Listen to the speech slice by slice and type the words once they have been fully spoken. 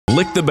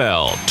click the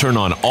bell, turn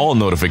on all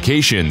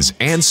notifications,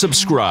 and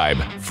subscribe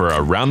for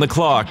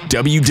around-the-clock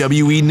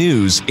WWE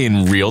news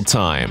in real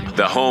time.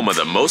 The home of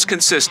the most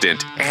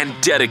consistent and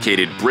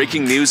dedicated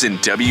breaking news in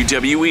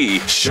WWE,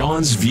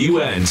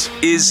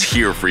 Seanzviewent, is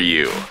here for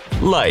you.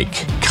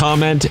 Like,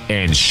 comment,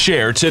 and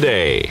share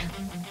today.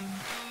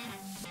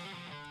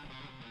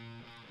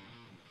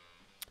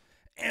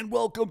 And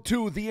welcome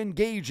to the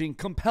engaging,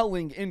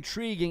 compelling,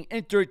 intriguing,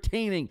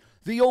 entertaining,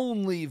 the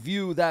only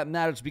view that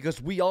matters,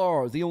 because we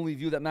are the only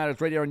view that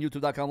matters right here on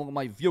YouTube.com. Look at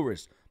my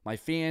viewers, my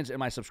fans, and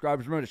my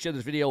subscribers. Remember to share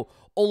this video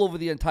all over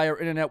the entire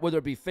internet, whether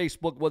it be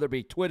Facebook, whether it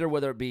be Twitter,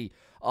 whether it be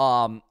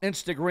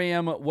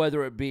Instagram,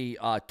 whether it be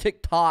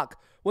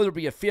TikTok, whether it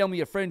be your family,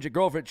 your friends, your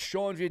girlfriend.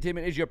 Sean's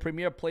Entertainment is your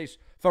premier place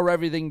for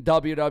everything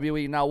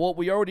WWE. Now, what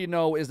we already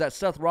know is that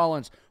Seth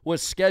Rollins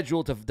was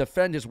scheduled to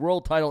defend his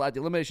world title at the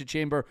Elimination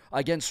Chamber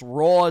against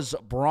Raw's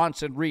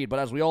Bronson Reed. But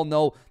as we all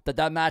know,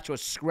 that match was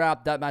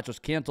scrapped, that match was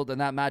canceled, and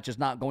that match is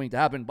not going to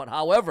happen. But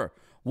however,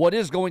 what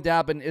is going to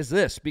happen is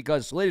this,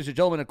 because, ladies and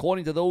gentlemen,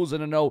 according to those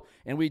in the know,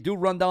 and we do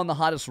run down the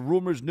hottest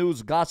rumors,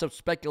 news, gossip,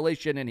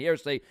 speculation, and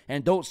hearsay,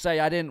 and don't say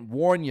I didn't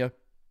warn you.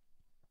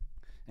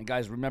 And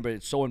guys, remember,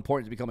 it's so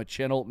important to become a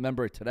channel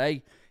member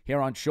today here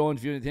on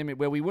Seanzviewent Entertainment,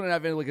 where we wouldn't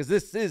have any, because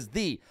this is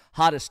the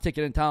hottest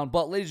ticket in town.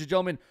 But, ladies and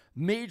gentlemen,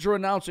 major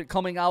announcement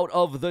coming out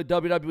of the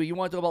WWE. You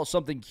want to talk about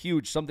something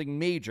huge, something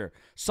major,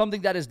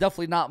 something that is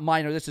definitely not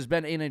minor. This has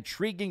been an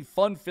intriguing,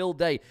 fun-filled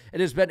day.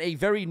 It has been a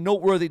very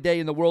noteworthy day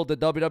in the world of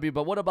WWE.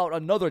 But what about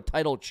another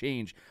title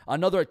change,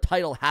 another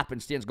title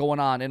happenstance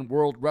going on in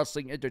World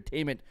Wrestling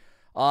Entertainment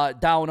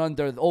down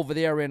under over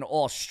there in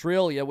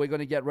Australia? We're going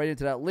to get right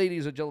into that,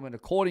 ladies and gentlemen.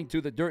 According to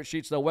the dirt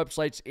sheets, the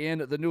websites,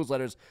 and the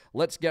newsletters,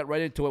 let's get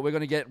right into it. We're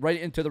going to get right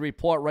into the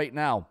report right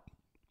now.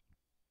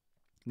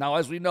 Now,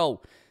 as we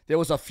know, there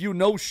was a few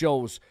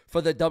no-shows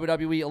for the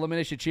WWE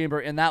Elimination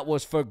Chamber, and that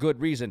was for good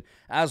reason.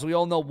 As we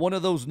all know, one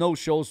of those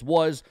no-shows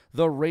was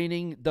the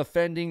reigning,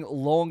 defending,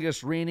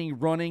 longest reigning,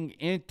 running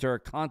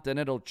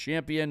Intercontinental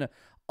Champion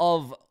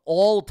of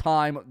all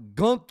time.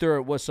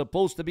 Gunther was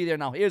supposed to be there.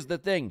 Now, here's the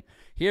thing.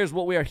 Here's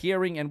what we are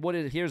hearing, and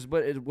here's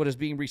what is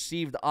being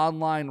received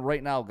online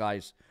right now,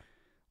 guys.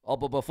 Oh,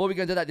 but before we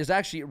get into that, there's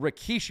actually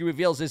Rikishi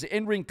reveals his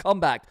in-ring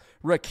comeback.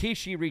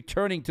 Rikishi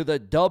returning to the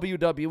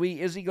WWE.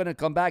 Is he going to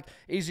come back?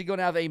 Is he going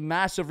to have a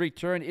massive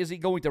return? Is he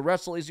going to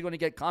wrestle? Is he going to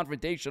get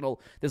confrontational?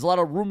 There's a lot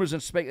of rumors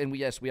and and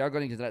yes, we are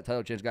going to get to that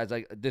title change, guys.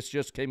 This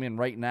just came in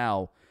right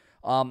now.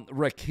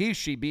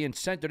 Rikishi being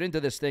centered into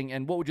this thing,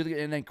 and what would you think?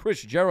 And then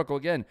Chris Jericho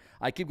again.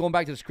 I keep going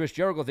back to this Chris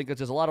Jericho thing because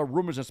there's a lot of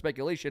rumors and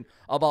speculation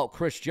about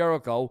Chris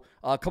Jericho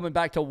coming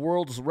back to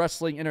World's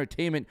Wrestling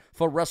Entertainment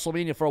for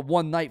WrestleMania for a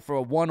one night, for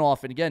a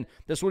one-off. And again,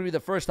 this would be the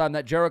first time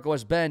that Jericho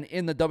has been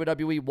in the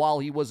WWE while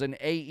he was an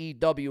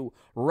AEW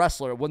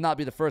wrestler. It would not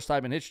be the first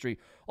time in history.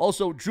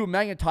 Also, Drew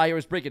McIntyre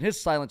is breaking his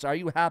silence. Are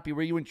you happy?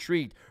 Were you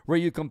intrigued? Were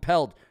you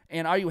compelled?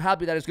 And are you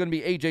happy that it's going to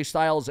be AJ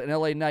Styles and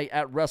LA Knight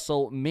at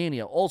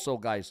WrestleMania? Also,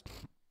 guys,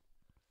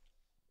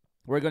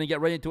 we're going to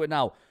get right into it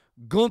now.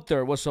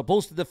 Gunther was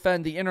supposed to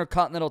defend the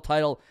Intercontinental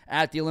title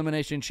at the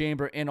Elimination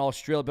Chamber in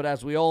Australia, but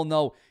as we all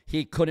know,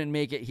 he couldn't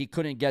make it. He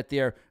couldn't get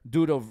there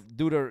due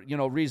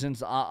to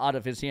reasons out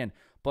of his hand.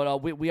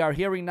 But we are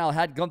hearing now,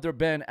 had Gunther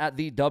been at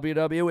the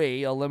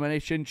WWE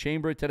Elimination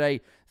Chamber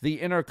today,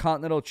 the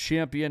Intercontinental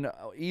Champion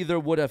either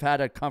would have had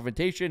a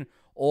confrontation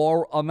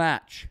or a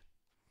match.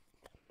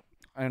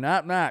 And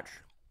that match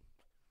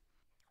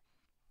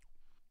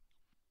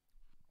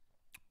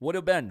would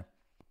have been,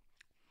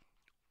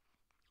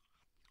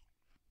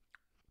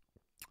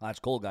 that's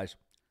cold, guys,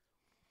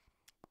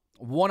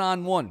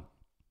 one-on-one.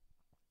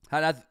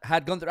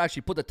 Had Gunther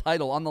actually put the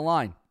title on the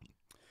line,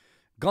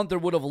 Gunther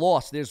would have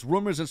lost. There's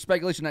rumors and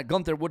speculation that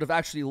Gunther would have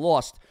actually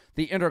lost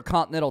the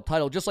Intercontinental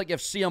title, just like if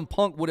CM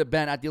Punk would have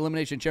been at the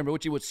Elimination Chamber,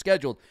 which he was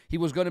scheduled. He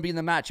was going to be in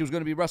the match. He was going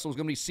to be wrestling. It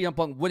was going to be CM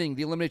Punk winning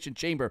the Elimination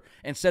Chamber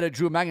instead of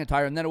Drew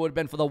McIntyre, and then it would have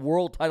been for the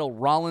world title,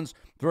 Rollins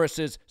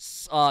versus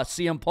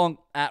CM Punk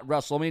at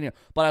WrestleMania.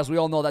 But as we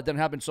all know, that didn't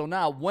happen. So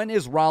now, when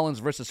is Rollins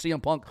versus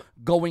CM Punk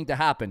going to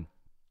happen?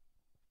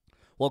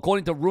 Well,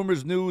 according to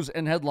rumors, news,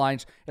 and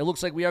headlines, it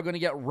looks like we are going to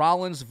get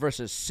Rollins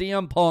versus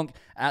CM Punk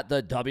at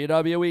the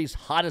WWE's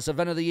hottest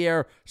event of the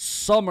year,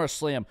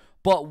 SummerSlam.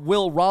 But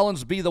will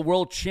Rollins be the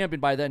world champion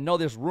by then? No,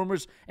 there's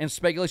rumors and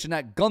speculation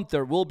that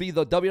Gunther will be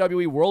the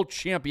WWE World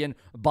Champion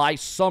by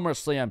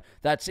SummerSlam.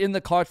 That's in the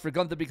cards for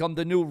Gunther to become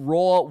the new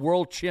Raw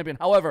World Champion.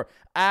 However,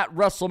 at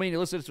WrestleMania,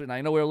 listen to this.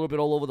 I know we're a little bit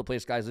all over the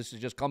place, guys. This is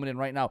just coming in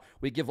right now.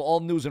 We give all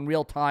news in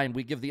real time.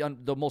 We give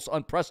the most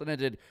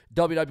unprecedented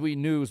WWE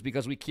news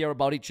because we care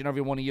about each and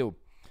every one of you.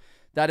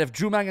 That if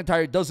Drew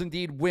McIntyre does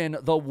indeed win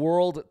the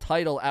world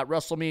title at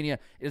WrestleMania, it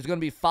is going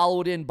to be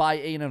followed in by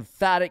an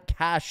emphatic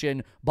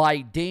cash-in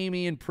by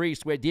Damian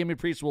Priest, where Damian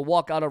Priest will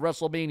walk out of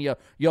WrestleMania,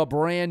 your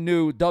brand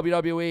new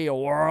WWE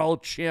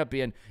World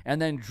Champion,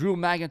 and then Drew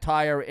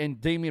McIntyre and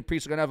Damian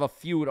Priest are going to have a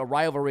feud, a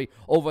rivalry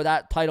over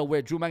that title,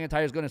 where Drew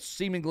McIntyre is going to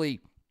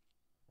seemingly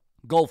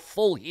go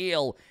full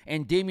heel,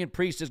 and Damian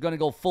Priest is going to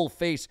go full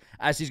face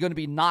as he's going to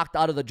be knocked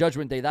out of the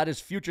Judgment Day. That is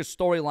future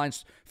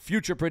storylines,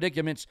 future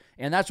predicaments,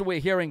 and that's what we're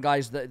hearing,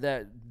 guys.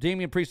 That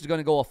Damian Priest is going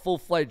to go a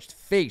full-fledged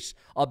face,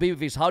 a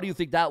babyface. How do you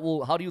think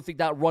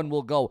that run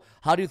will go?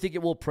 How do you think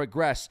it will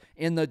progress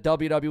in the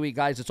WWE,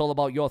 guys? It's all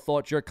about your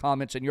thoughts, your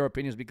comments, and your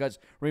opinions. Because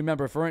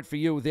remember, if it weren't for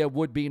you, there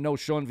would be no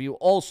Sean View.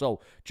 Also,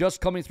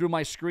 just coming through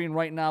my screen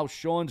right now,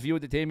 Sean's View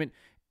Entertainment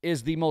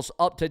is the most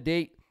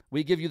up-to-date.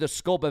 We give you the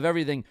scope of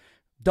everything.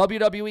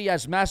 WWE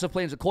has massive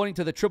plans. According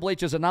to the Triple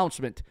H's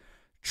announcement,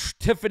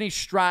 Tiffany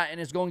Stratton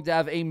is going to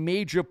have a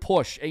major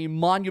push, a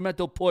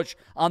monumental push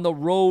on the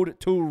road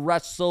to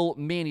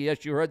WrestleMania.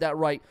 Yes, you heard that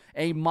right.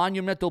 A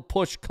monumental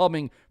push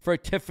coming for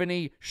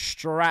Tiffany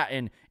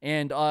Stratton.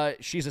 And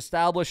she's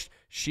established,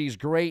 she's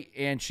great,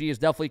 and she has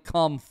definitely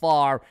come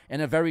far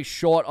in a very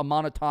short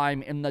amount of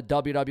time in the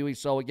WWE.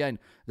 So again,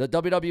 the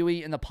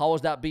WWE and the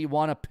powers that be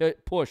want to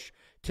push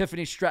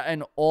Tiffany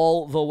Stratton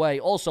all the way.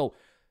 Also,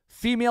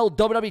 female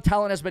WWE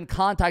talent has been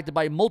contacted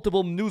by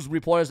multiple news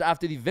reporters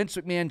after the Vince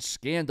McMahon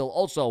scandal.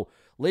 Also,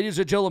 ladies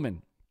and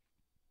gentlemen,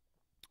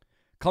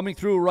 coming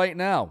through right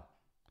now.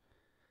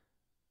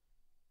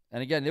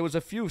 And again, there was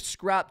a few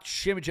scrapped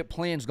championship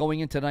plans going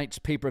into tonight's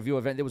pay-per-view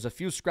event. There was a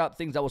few scrapped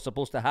things that were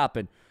supposed to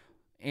happen.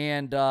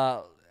 And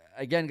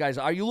again, guys,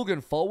 are you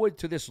looking forward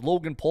to this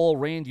Logan Paul,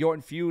 Randy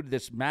Orton feud,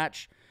 this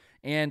match?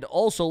 And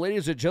also,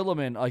 ladies and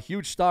gentlemen, a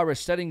huge star is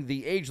setting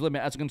the age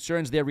limit as it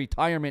concerns their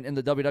retirement in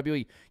the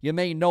WWE. You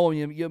may know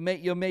him. You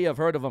may have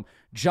heard of him.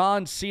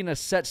 John Cena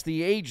sets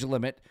the age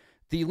limit.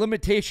 The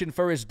limitation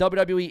for his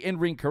WWE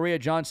in-ring career,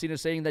 John Cena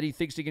saying that he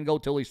thinks he can go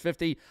till he's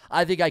 50.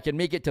 I think I can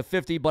make it to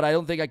 50, but I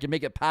don't think I can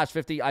make it past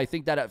 50. I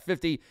think that at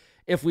 50,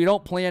 if we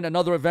don't plan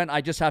another event,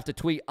 I just have to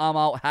tweet, I'm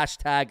out,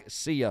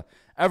 #see ya.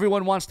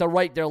 Everyone wants to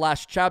write their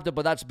last chapter,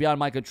 but that's beyond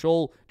my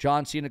control.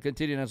 John Cena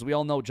continued. As we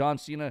all know, John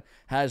Cena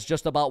has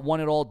just about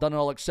won it all, done it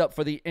all, except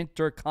for the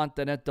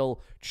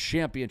Intercontinental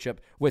Championship.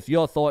 With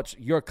your thoughts,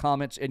 your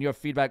comments, and your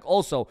feedback.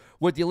 Also,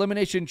 with the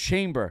Elimination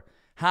Chamber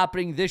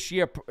happening this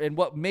year, and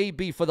what may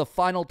be for the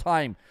final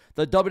time,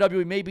 the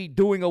WWE may be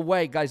doing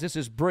away. Guys, this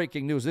is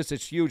breaking news. This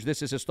is huge.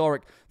 This is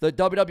historic. The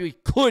WWE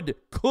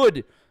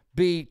could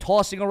be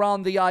tossing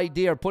around the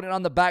idea, putting it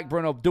on the back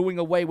burner of doing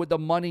away with the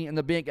Money in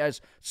the Bank, as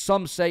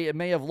some say it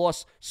may have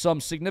lost some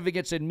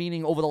significance and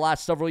meaning over the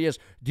last several years.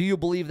 Do you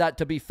believe that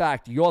to be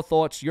fact? Your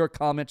thoughts, your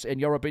comments,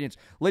 and your opinions.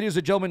 Ladies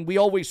and gentlemen, we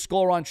always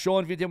score on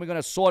Sean View. We're going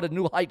to soar to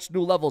new heights,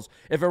 new levels.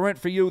 If it weren't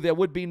for you, there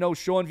would be no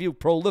Sean View.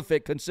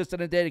 Prolific,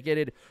 consistent, and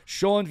dedicated.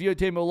 Sean View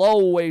team will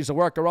always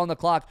work around the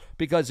clock,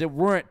 because it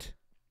weren't.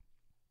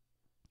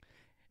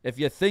 If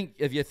you think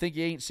you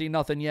ain't seen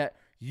nothing yet,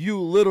 you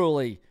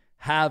literally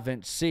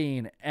haven't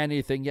seen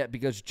anything yet,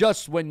 because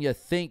just when you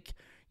think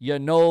you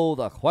know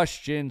the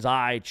questions,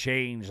 I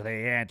change the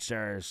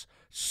answers.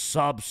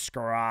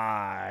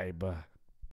 Subscribe.